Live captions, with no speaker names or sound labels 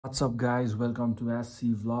What's up guys, welcome to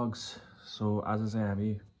SC Vlogs. So आज चाहिँ हामी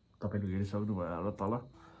तपाईले हेरिसक्नु भयो होला तल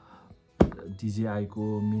DJI को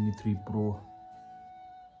Mini 3 Pro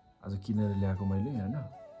आज किनेर ल्याएको मैले हैन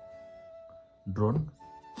ड्रोन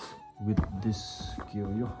with this के हो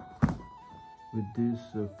यो with this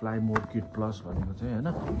fly mode kit plus भनेको चाहिँ हैन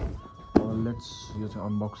लेट्स यो चाहिँ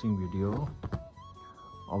अनबक्सिङ भिडियो हो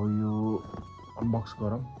अब यो अनबक्स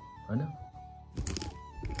गरौँ हैन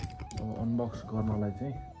अनबक्स गर्नलाई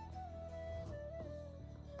चाहिँ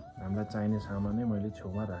हामीलाई चाहिने सामानै मैले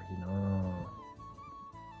छेउमा राखिन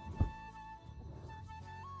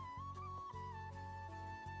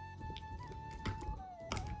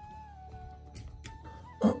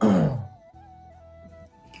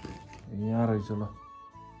यहाँ रहेछ ल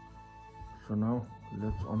so now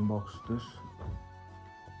let's unbox this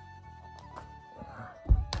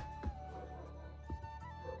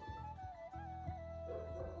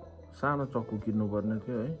सानो चक्कु किन्नु पर्ने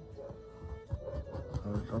थियो है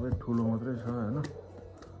सबै ठुलो मात्रै छ हैन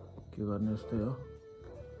के गर्ने यस्तै हो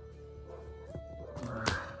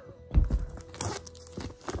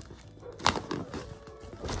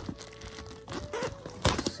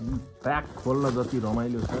प्याक खोल्न जति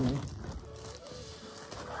रमाइलो छ नि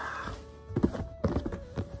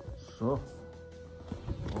सो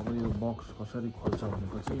अब यो बक्स कसरी खोल्छ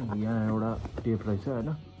भनेपछि यहाँ एउटा टेप रहेछ हैन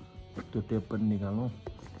त्यो टेप पनि निकाल्नु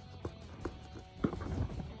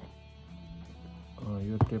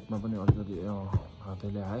यो टेपमा पनि अलिकति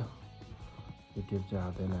हातैले आयो यो टेप चाहिँ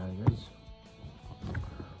हातैले आयो guys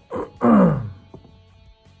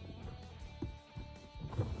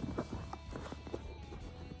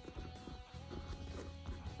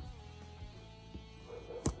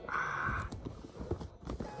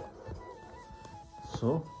so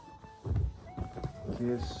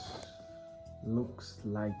this looks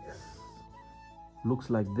like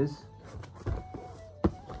this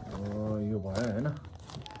यो भयो हैन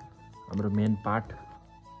हाम्रो main part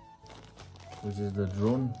which is the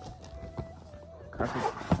drone खासै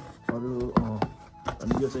अरु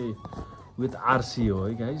अनि यो चाहिँ with RC हो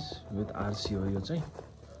है गाइस with RC हो यो चाहिँ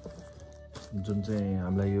जुन चाहिँ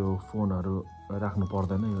हामीलाई यो फोनहरु राख्नु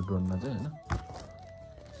पर्दैन यो ड्रोनमा चाहिँ हैन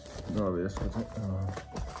र अब यसको चाहिँ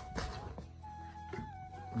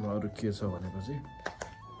अरु के छ भनेपछि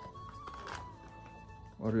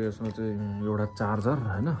अरु यसमा चाहिँ एउटा चार्जर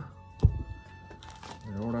हैन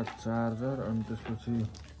एउटा चार्जर अनि त्यसपछि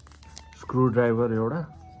स्क्रू ड्राइभर एउटा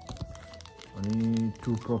अनि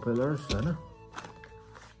 2 प्रोपेलर्स हैन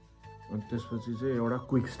अनि त्यसपछि चाहिँ एउटा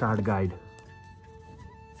क्विक स्टार्ट गाइड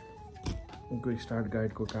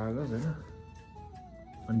को कागज हैन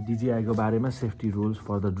अनि DJI को बारेमा safety rules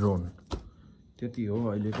for the drone त्यति हो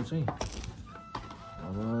अहिलेको चाहिँ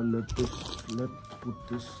अब let's put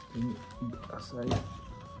this thing aside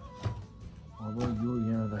अब यो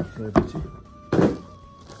यहाँ राखिसकेपछि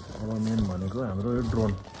अब मेन भनेको हाम्रो यो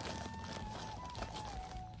drone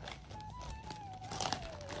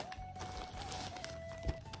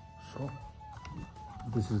so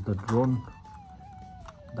this is the drone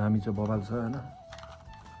दामी चाहिँ बबाल छ हैन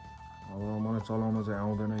अब मलाई चलाउन चाहिँ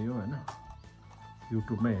आउँदैन यो हैन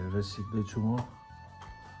युट्युबमा हेरेर सिक्दै छु म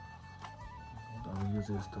अब यो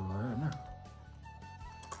चाहिँ यस्तो भयो हैन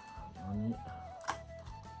अनि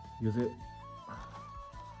यो चाहिँ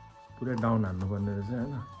पुरै डाउन हाल्नु पर्ने रहेछ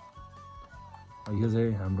हैन यो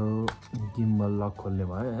चाहिँ हाम्रो गिम्बल लक खोल्ने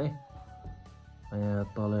भयो है यहाँ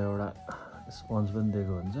तल एउटा स्पन्ज पनि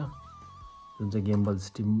दिएको हुन्छ जुन चाहिँ गिम्बल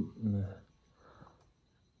स्टिम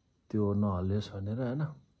त्यो नहल्लियोस् भनेर हैन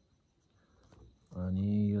अनि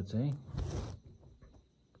यो चाहिँ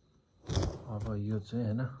अब यो चाहिँ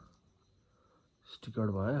हैन स्टिकर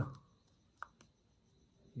भयो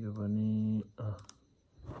यो पनि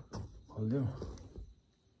खोल्दिउँ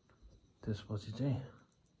त्यसपछि चाहिँ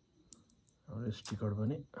अब स्टिकर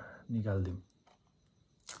पनि निकाल्दिउँ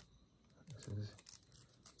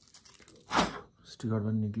स्टिकर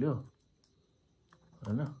पनि निक्ल्यो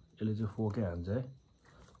हैन यसले चाहिँ फोकै हान्छ है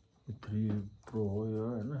 3 प्रो हो यो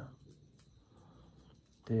हैन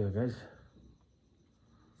त्यही हो गाइस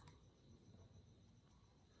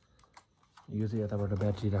यो चाहिँ यताबाट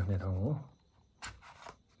ब्याट्री राख्ने ठाउँ हो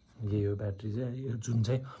यही हो ब्याट्री चाहिँ यो जुन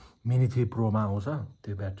चाहिँ मिनी 3 प्रोमा आउँछ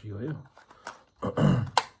त्यो ब्याट्री हो यो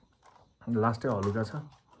लास्टै हलुका छ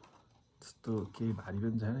त्यस्तो केही भारी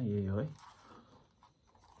पनि छैन यही हो है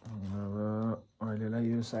अब अहिलेलाई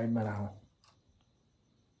यो साइडमा राखौँ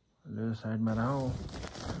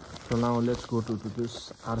so now let's go to this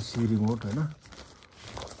RC remote हैन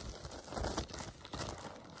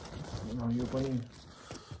यो पनि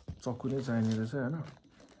चक्कु नै चाहिने रहेछ हैन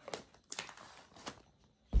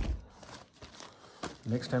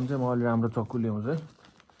नेक्स्ट टाइम चाहिँ म अलि राम्रो चक्कु ल्याउँछु है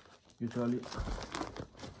यो चाहिँ अलि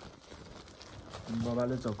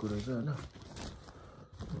बबाले चक्कु रहेछ हैन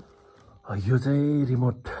यो चाहिँ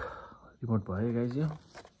रिमोट भयो गाइस यो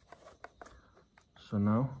सो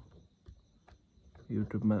नाउ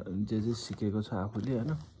युट्युबमा जे सिकेको छ आफूले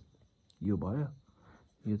हैन यो भयो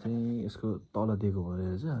यो चाहिँ यसको तल दिएको भयो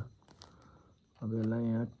रहेछ अब यसलाई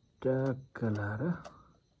यहाँ ट्याक्क लाएर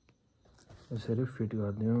यसरी फिट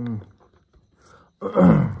गर्दियौं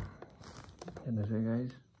हेर्नुस् है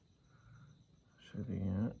गाइस यसरी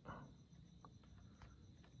यहाँ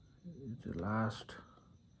यो चाहिँ लास्ट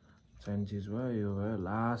चाहिने चिज भयो यो भयो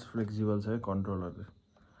लास्ट फ्लेक्सिबल छ है कन्ट्रोलर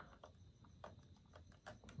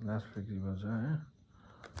लास्ट फ्लेक्सिबल छ है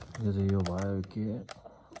यो चाहिँ यो भयो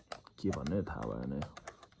के भन्ने थाहा भएन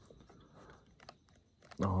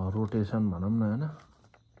रोटेसन भनौँ न हैन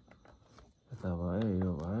यता भयो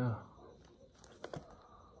यो भयो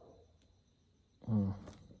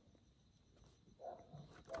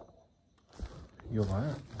यो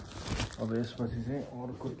भयो अब यसपछि चाहिँ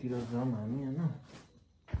अर्कोतिर जाउँ हामी हैन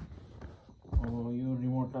अब यो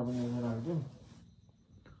रिमोटलाई पनि यहाँ राख्दिउँ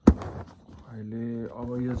अहिले अब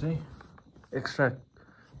यो चाहिँ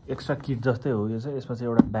एक्स्ट्रा किट जस्तै हो यो चाहिँ यसमा चाहिँ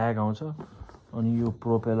एउटा ब्याग आउँछ अनि यो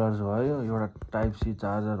प्रोपेलर्स भयो एउटा टाइप सी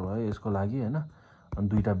चार्जर भयो यसको लागि हैन अनि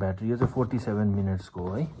दुईटा ब्याट्री यो चाहिँ 47 मिनेट्सको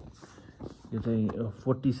हो है यो चाहिँ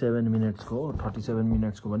 47 मिनेट्सको हो 37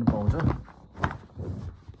 मिनेट्सको पनि पाउँछ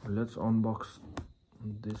let's unbox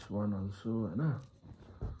this one also हैन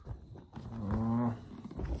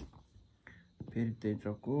फेरि त्यही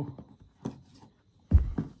चक्कु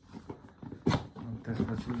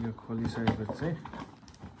त्यसपछि यो खोलिसकेपछि चाहिँ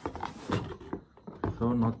so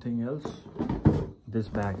nothing else this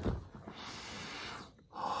bag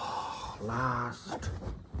last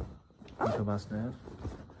मिठो बास्न यार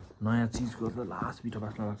नयाँ चिज गर्दा लास्ट मिठो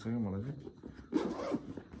बास्न लाग्छ क्या मलाई चाहिँ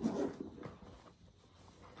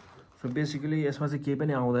सो बेसिकली यसमा चाहिँ केही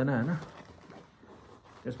पनि आउँदैन हैन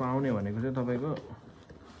यसमा आउने भनेको चाहिँ तपाईको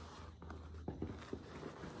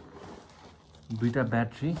दुईटा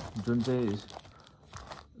ब्याट्री जुन चाहिँ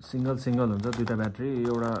सिंगल हुन्छ दुईटा ब्याट्री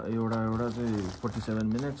एउटा चाहिँ 47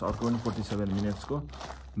 मिनेट्स अर्को पनि 47 मिनेट्सको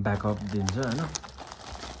ब्याकअप दिन्छ हैन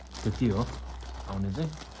त्यति हो आउने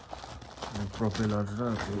चाहिँ प्रोपेलर र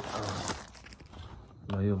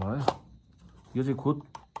ल यो भयो यो चाहिँ खुद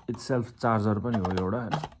इटसेल्फ चार्जर पनि हो एउटा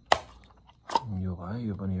हैन यो भयो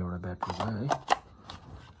यो पनि एउटा ब्याट्री भयो है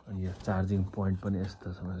अनि यो चार्जिङ पोइन्ट पनि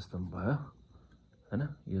यस्तो भयो हैन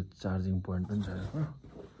यो चार्जिङ पोइन्ट पनि छ यसमा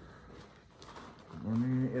अनि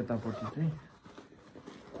यतापट्टि चाहिँ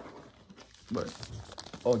बस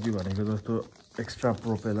अघि भनेको जस्तो एक्स्ट्रा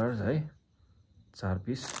प्रोपेलर्स है 4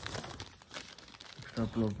 पिस एक्स्ट्रा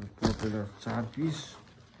प्रोपेलर 4 पिस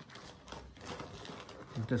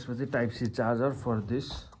त्यसपछि type C charger for this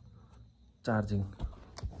charging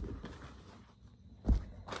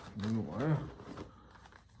यो भयो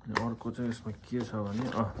अनि अर्को चाहिँ यसमा के छ भने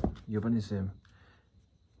यो पनि सेम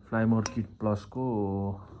फ्लाइमोर किट प्लस को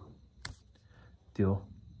त्यो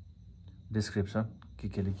डिस्क्रिप्सन के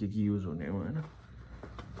युज हुने हो हैन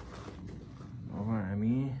अब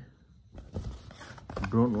हामी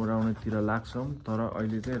ड्रोन उडाउनेतिर लाग्छौं तर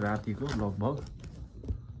अहिले चाहिँ रातिको लगभग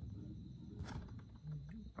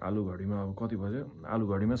आलु घडीमा अब कति बज्यो आलु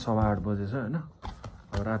घडीमा 8:30 बजेछ हैन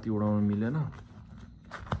अब राति उडाउन मिलेन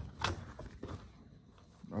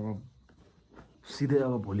अब सिधै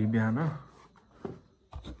अब भोलि बिहान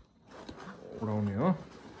उडाउने हो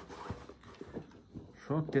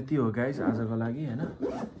सो त्यति हो गाइस आजको लागि हैन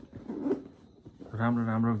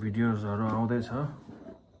राम्रो भिडियोजहरु आउँदै छ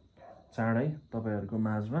चाँडै तपाईहरुको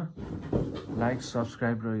माझमा लाइक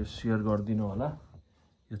सब्स्क्राइब र शेयर गरिदिनु होला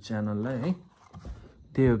यो च्यानललाई है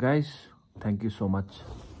त्यही हो guys thank you so much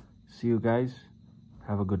see you guys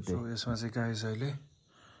have a good day so यसमा चाहिँ गाइस अहिले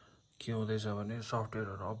के हुँदैछ भने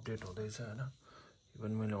सफ्टवेयरहरु अपडेट हुँदैछ हैन यो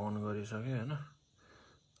पनि मैले अन गरिसके हैन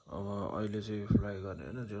अब अहिले चाहिँ फ्लाइ गर्ने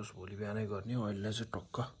हैन जस भोलि बिहानै गर्ने हो अहिले चाहिँ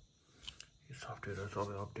टक्क यो सफ्टवेयरहरु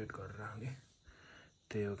सबै अपडेट गरेर राख्ने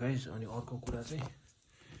त्यही हो गाइस अनि अर्को कुरा चाहिँ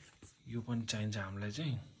यो पनि चाहिन्छ हामीलाई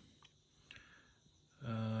चाहिँ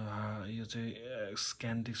यो चाहिँ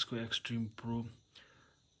स्क्यानटिक्सको एक्सट्रिम प्रो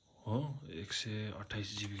हो 128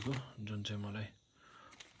 GB को जुन चाहिँ मलाई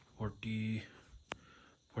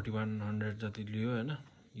 4100 जति लियो हैन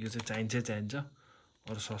यो चाहिँ चाहिन्छ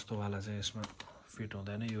अरु सस्तो वाला चाहिँ यसमा फिट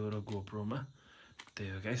हुँदैन यो र गोप्रोमा त्यही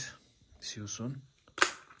हो guys C you soon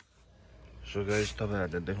so guys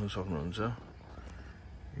तपाईहरुले देख्न सक्नुहुन्छ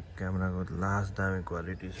यो क्यामेराको लास्ट दामी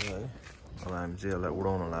क्वालिटी छ है अब हामी चाहिँ यसलाई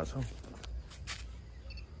उडाउन लाग्छौं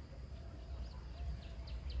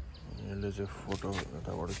यसले चाहिँ फोटो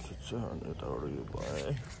यताबाट खिच्छ अनि यताबाट यो भयो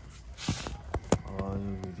है यो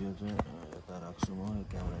भिडियो चाहिँ यता राख्छु म यो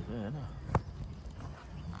क्यामेरा चाहिँ हैन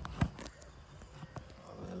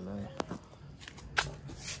अब यसलाई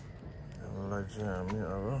चाहिँ हामी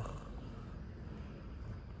अब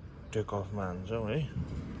टेक अफमा हान्छौँ है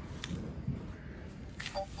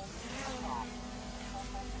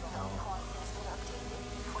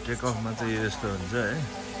टेक अफमा चाहिँ यस्तो हुन्छ है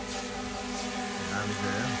दामी छ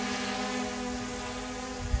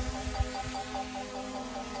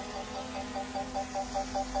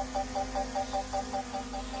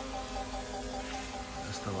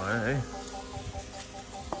यस्तो भयो है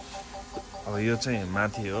अब यो चाहिँ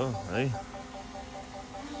माथि हो है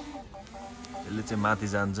यसले चाहिँ माथि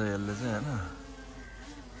जान्छ यसले चाहिँ हैन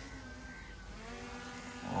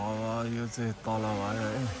अब यो चाहिँ तल भयो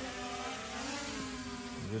है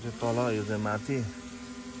यो चाहिँ तल यो चाहिँ माथि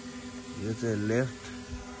यो चाहिँ लेफ्ट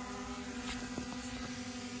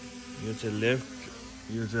यो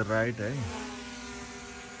चाहिँ राइट है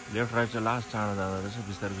लेफ्ट राइट चाहिँ लास्ट चाँडो जाँदो रहेछ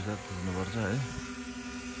बिस्तारै बिस्तारै पुग्नुपर्छ है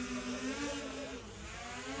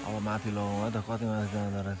अब माथि लगाउँ है त कति माथि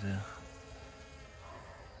जाँदो रहेछ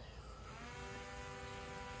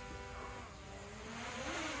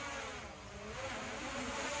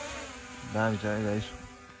दामी छ है गाइस